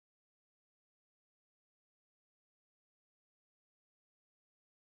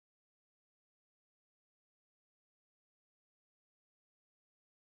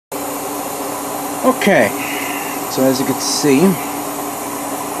Okay, so as you can see,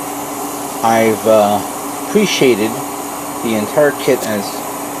 I've appreciated the entire kit as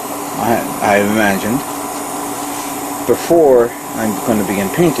I've imagined before I'm going to begin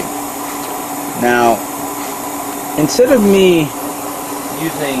painting. Now, instead of me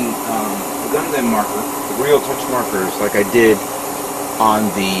using the Gundam marker, the real touch markers like I did on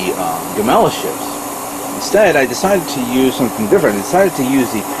the Gamiles ships, instead I decided to use something different. I decided to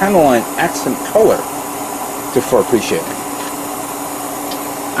use the Panaline accent color for appreciating.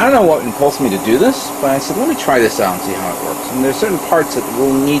 I don't know what impulsed me to do this, but I said, let me try this out and see how it works. And there's certain parts that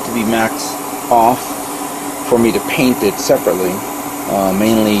will need to be maxed off for me to paint it separately.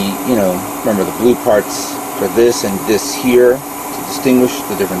 Mainly, you know, remember the blue parts for this and this here to distinguish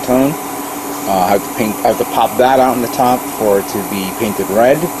the different tone. I have to pop that out on the top for it to be painted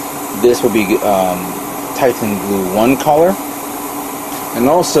red. This will be Titan Blue 1 color. And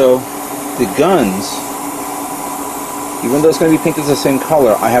also, the guns, even though it's going to be painted the same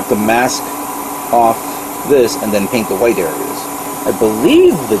color, I have to mask off this and then paint the white areas. I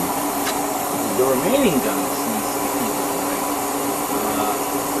believe the remaining guns needs to be painted white.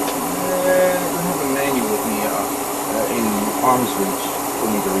 I don't have a manual with me in arm's reach for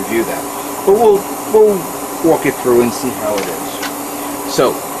me to review that. But we'll walk it through and see how it is.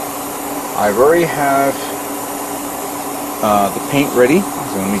 So, I already have the paint ready,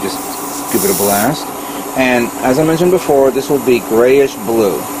 so let me just give it a blast. And as I mentioned before, this will be Greyish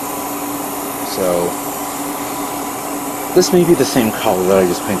Blue. So, this may be the same color that I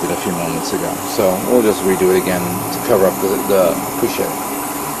just painted a few moments ago. So, we'll just redo it again to cover up the cliche.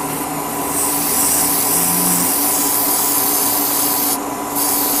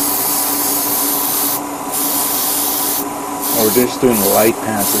 We're just doing light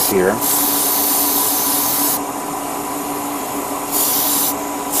passes here.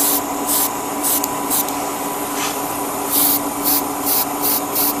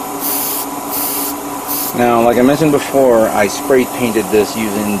 Now, like I mentioned before, I spray painted this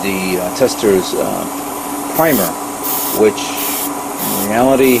using the tester's primer, which in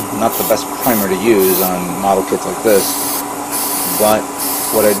reality not the best primer to use on model kits like this. But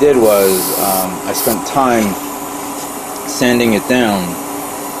what I did was I spent time sanding it down,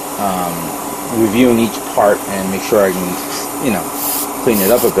 reviewing each part and make sure I can, you know, clean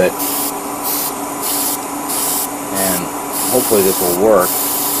it up a bit, and hopefully this will work.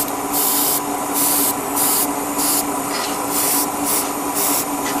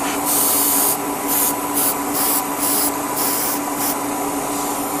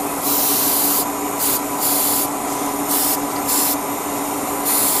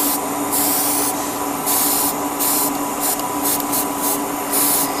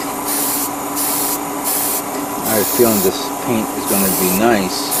 I have a feeling this paint is going to be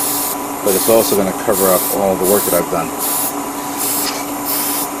nice, but it's also going to cover up all the work that I've done.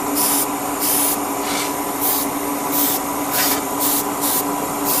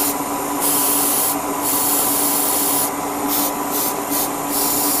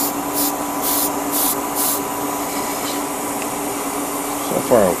 So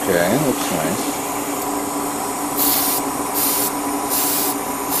far okay, looks nice.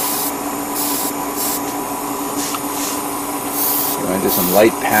 Do some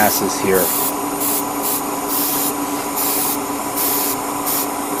light passes here.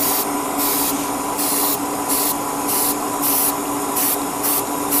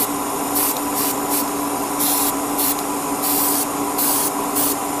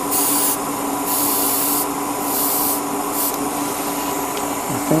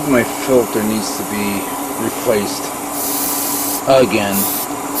 I think my filter needs to be replaced again.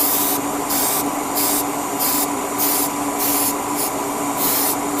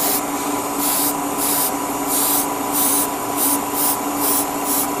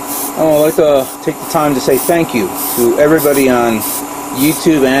 I'd like to take the time to say thank you to everybody on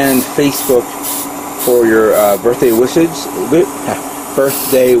YouTube and Facebook for your birthday wishes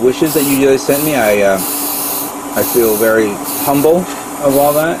that you guys sent me. I feel very humble of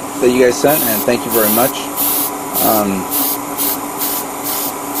all that you guys sent, and thank you very much.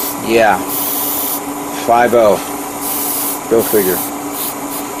 Yeah, 5-0. Go figure.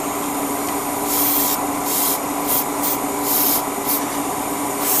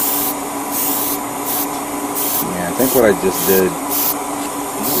 I think what I just did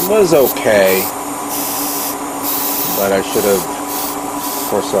was okay, but I should have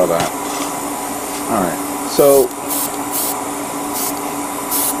foresaw that. Alright, so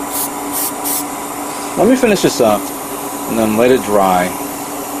let me finish this up and then let it dry,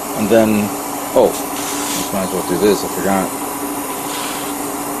 and then, oh, just might as well do this, I forgot.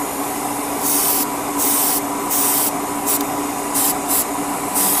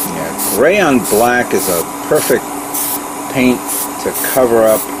 Gray on black is a perfect paint to cover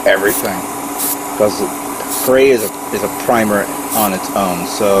up everything, because gray is a primer on its own.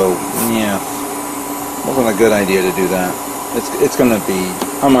 So yeah, wasn't a good idea to do that. It's gonna be,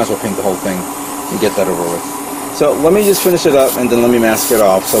 I might as well paint the whole thing and get that over with. So let me just finish it up and then let me mask it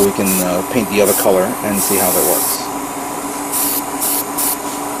off so we can paint the other color and see how that works.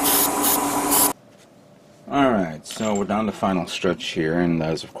 Alright, so we're down to the final stretch here, and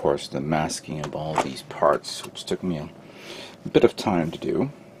that is of course the masking of all these parts, which took me a bit of time to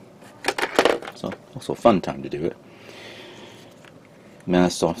do. So also a fun time to do it.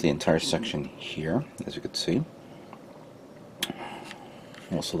 Masked off the entire section here, as you can see.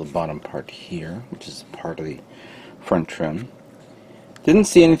 Also the bottom part here, which is part of the front trim. Didn't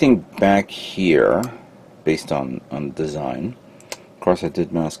see anything back here based on design. Of course I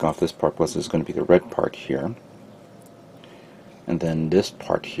did mask off this part, plus there's going to be the red part here. And then this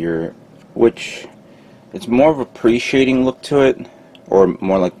part here, which it's more of a pre-shading look to it, or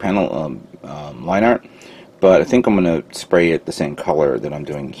more like panel line art, but I think I'm going to spray it the same color that I'm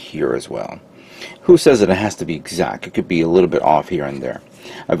doing here as well. Who says that it has to be exact? It could be a little bit off here and there.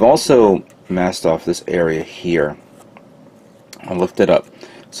 I've also masked off this area here. I'll lift it up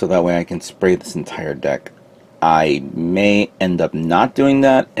so that way I can spray this entire deck. I may end up not doing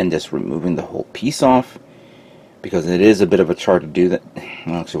that and just removing the whole piece off, because it is a bit of a chore to do that.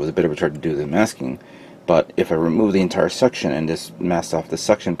 Well, actually, it was a bit of a chore to do the masking. But if I remove the entire section and just mask off the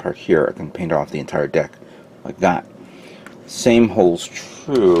section part here, I can paint off the entire deck like that. Same holds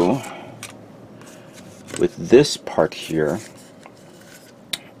true with this part here.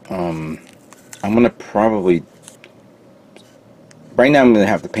 I'm going to probably, right now I'm going to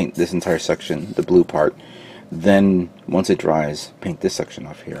have to paint this entire section, the blue part. Then once it dries, paint this section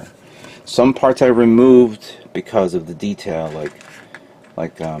off here. Some parts I removed because of the detail,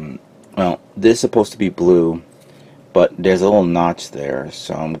 well, this is supposed to be blue, but there's a little notch there,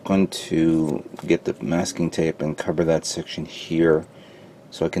 so I'm going to get the masking tape and cover that section here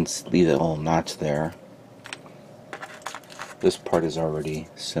so I can leave that little notch there. This part is already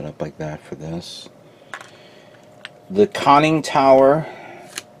set up like that for this. The conning tower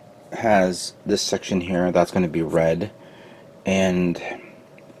has this section here that's going to be red, and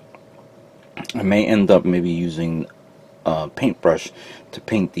I may end up maybe using a paintbrush to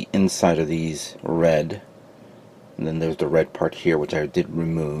paint the inside of these red. And then there's the red part here, which I did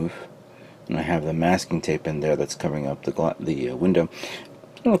remove, and I have the masking tape in there that's covering up the window.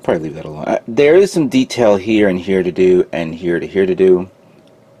 I'll probably leave that alone. There is some detail here and here to do, and here to do.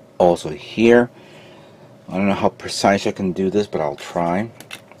 Also here. I don't know how precise I can do this, but I'll try.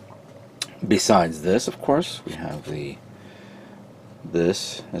 Besides this, of course, we have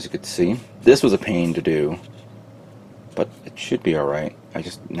this, as you can see. This was a pain to do, but it should be alright. I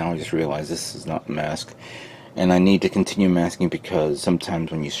just realized this is not masked, and I need to continue masking because sometimes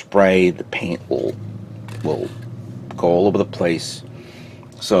when you spray, the paint will go all over the place.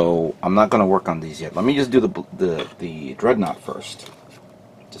 So I'm not going to work on these yet. Let me just do the Dreadnought first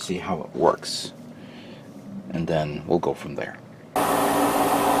to see how it works, and then we'll go from there.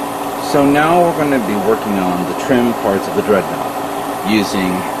 So now we're going to be working on the trim parts of the Dreadnought using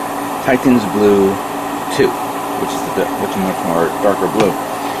Titan's Blue 2, which is a much more darker blue.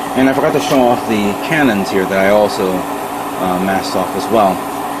 And I forgot to show off the cannons here that I also masked off as well.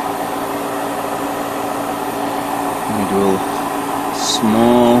 Let me do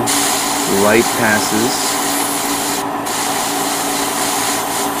small light passes,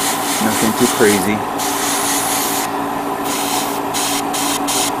 nothing too crazy.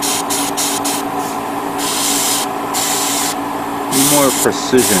 More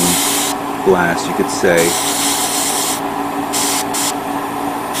precision blast, you could say.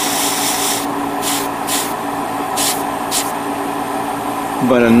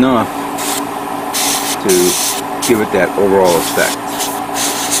 But enough to give it that overall effect.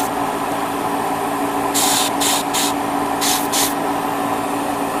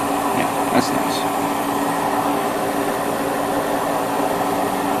 Yeah, that's nice.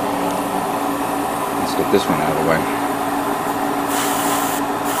 Let's get this one out of the way.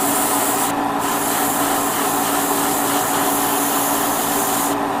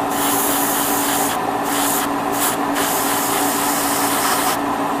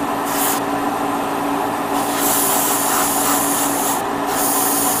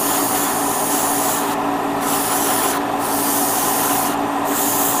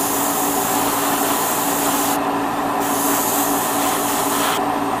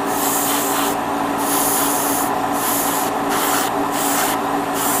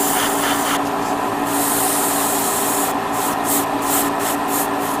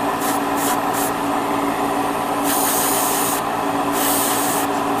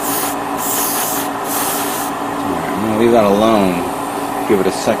 leave that alone. Give it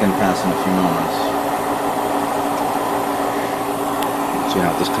a second pass in a few moments. See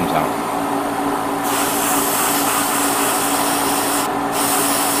how this comes out.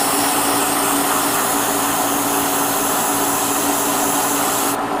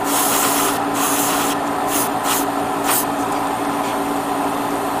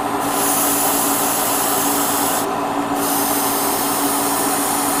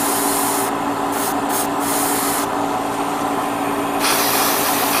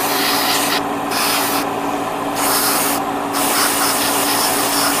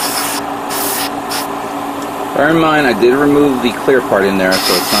 Bear in mind, I did remove the clear part in there,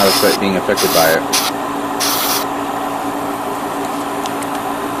 so it's not being affected by it.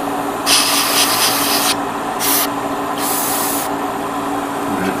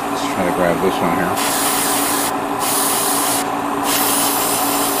 Alright, let's try to grab this one here.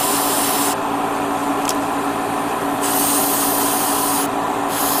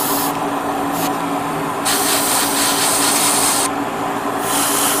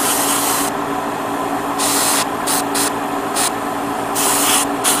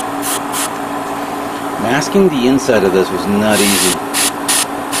 Masking the inside of this was not easy,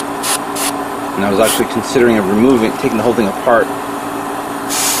 and I was actually considering taking the whole thing apart,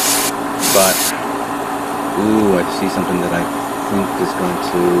 but ooh, I see something that I think is going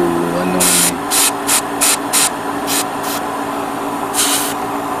to annoy me.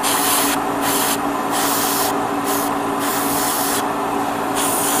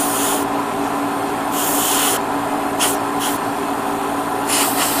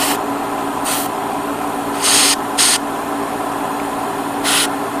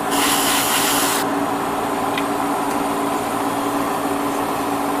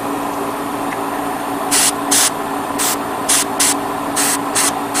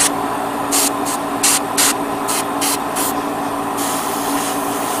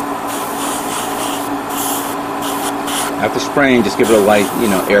 After spraying, just give it a light,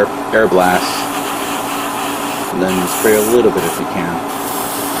 air blast, and then spray a little bit if you can.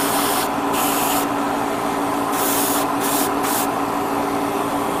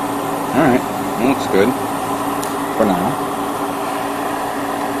 Alright, looks good for now.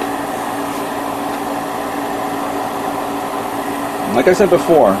 Like I said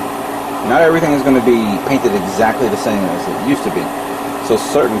before, not everything is going to be painted exactly the same as it used to be. So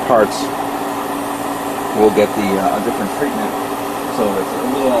certain parts will get a different treatment, so it's a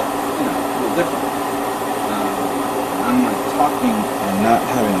little different. I'm like talking and not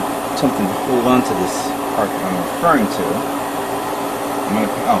having something to hold on to this part that I'm referring to.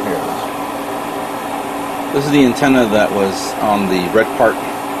 Oh, here it is. This is the antenna that was on the red part,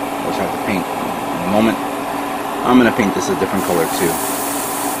 which I have to paint in a moment. I'm going to paint this a different color too,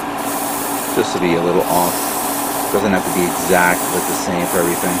 just to be a little off. Doesn't have to be exactly the same for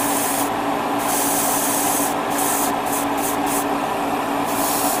everything.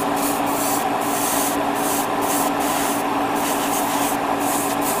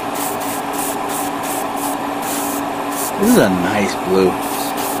 This is a nice blue.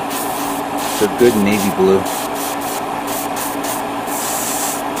 It's a good navy blue.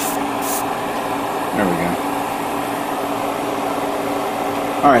 There we go.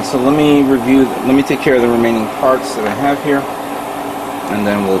 Alright, so let me take care of the remaining parts that I have here, and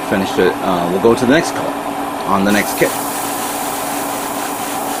then we'll finish it. We'll go to the next color on the next kit.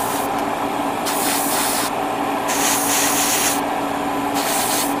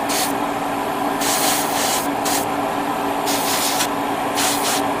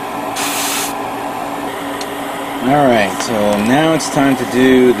 Alright, so now it's time to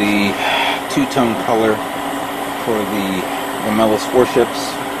do the two-tone color for the Gamiles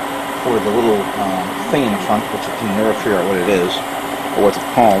warships, for the little thing in front, which you can never figure out what it is, or what's it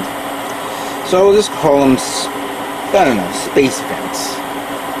called. So we'll just call them, I don't know, space vents.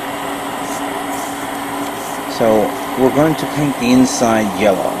 So we're going to paint the inside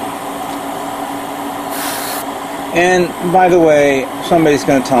yellow. And by the way, somebody's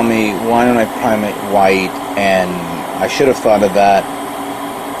going to tell me, why don't I prime it white? And I should have thought of that.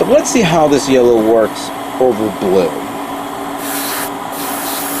 But let's see how this yellow works over blue.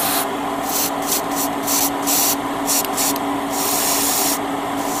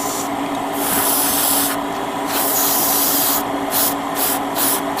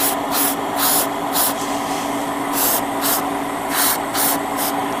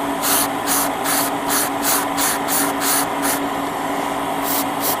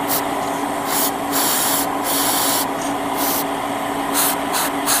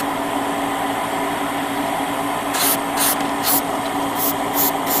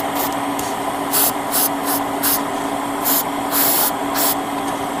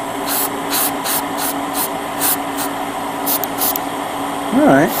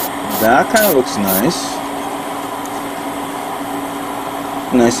 That kind of looks nice.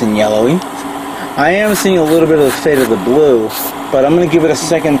 Nice and yellowy. I am seeing a little bit of the fade of the blue, but I'm going to give it a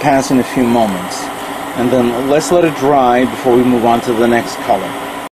second pass in a few moments. And then let's let it dry before we move on to the next color.